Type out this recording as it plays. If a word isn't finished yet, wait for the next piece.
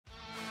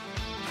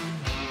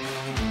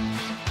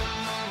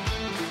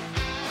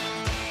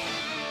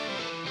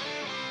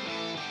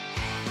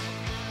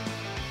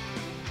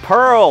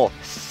Pearl,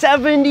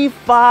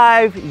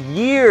 75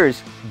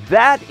 years.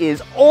 That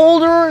is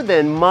older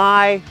than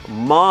my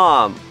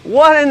mom.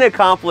 What an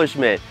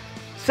accomplishment.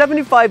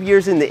 75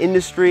 years in the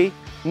industry,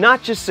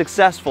 not just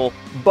successful,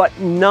 but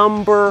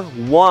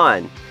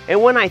 #1.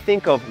 And when I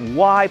think of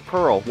why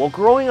Pearl, well,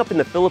 growing up in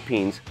the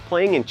Philippines,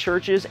 playing in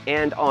churches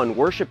and on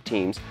worship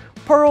teams,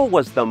 Pearl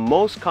was the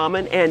most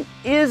common and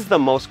is the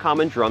most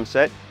common drum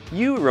set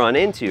you run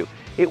into.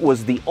 It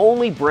was the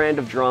only brand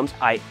of drums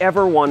I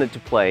ever wanted to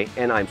play,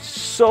 and I'm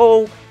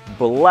so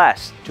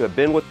blessed to have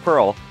been with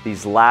Pearl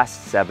these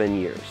last 7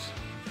 years.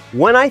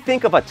 When I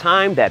think of a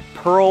time that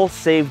Pearl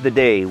saved the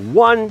day,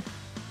 one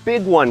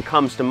big one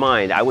comes to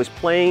mind. I was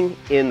playing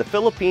in the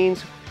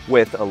Philippines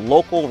with a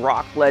local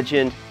rock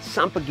legend,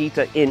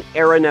 Sampaguita, in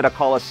Araneta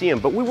Coliseum,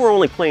 but we were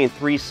only playing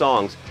 3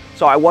 songs,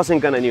 so I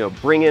wasn't gonna,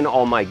 bring in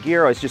all my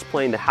gear. I was just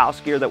playing the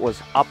house gear that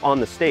was up on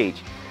the stage.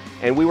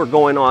 And we were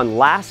going on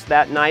last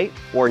that night,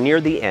 or near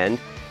the end,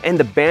 and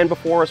the band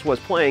before us was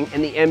playing,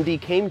 and the MD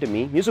came to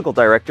me, musical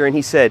director, and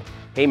he said,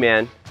 "Hey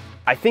man,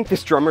 I think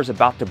this drummer's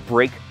about to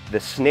break the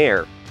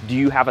snare. Do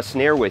you have a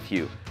snare with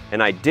you?"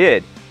 And I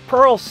did.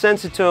 Pearl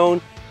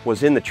Sensitone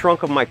was in the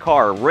trunk of my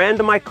car, ran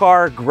to my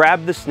car,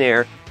 grabbed the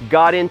snare,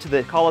 got into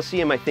the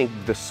Coliseum. I think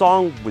the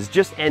song was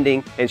just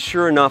ending, and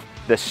sure enough,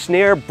 the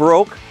snare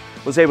broke,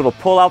 was able to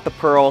pull out the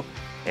Pearl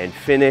and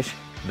finish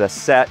the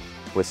set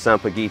with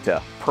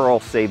Sampaguita. Pearl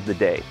saved the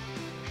day.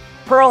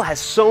 Pearl has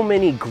so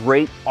many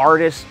great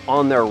artists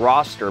on their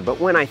roster, but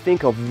when I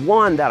think of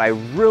one that I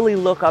really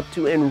look up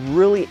to and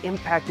really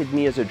impacted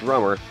me as a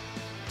drummer,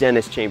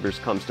 Dennis Chambers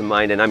comes to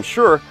mind, and I'm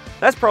sure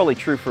that's probably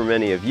true for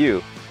many of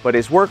you, but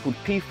his work with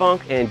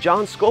P-Funk and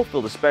John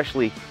Scofield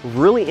especially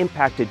really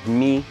impacted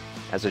me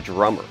as a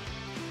drummer.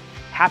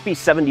 Happy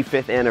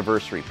 75th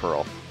anniversary,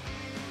 Pearl.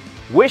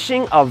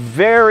 Wishing a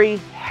very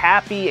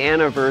happy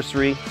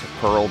anniversary to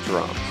Pearl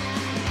Drums.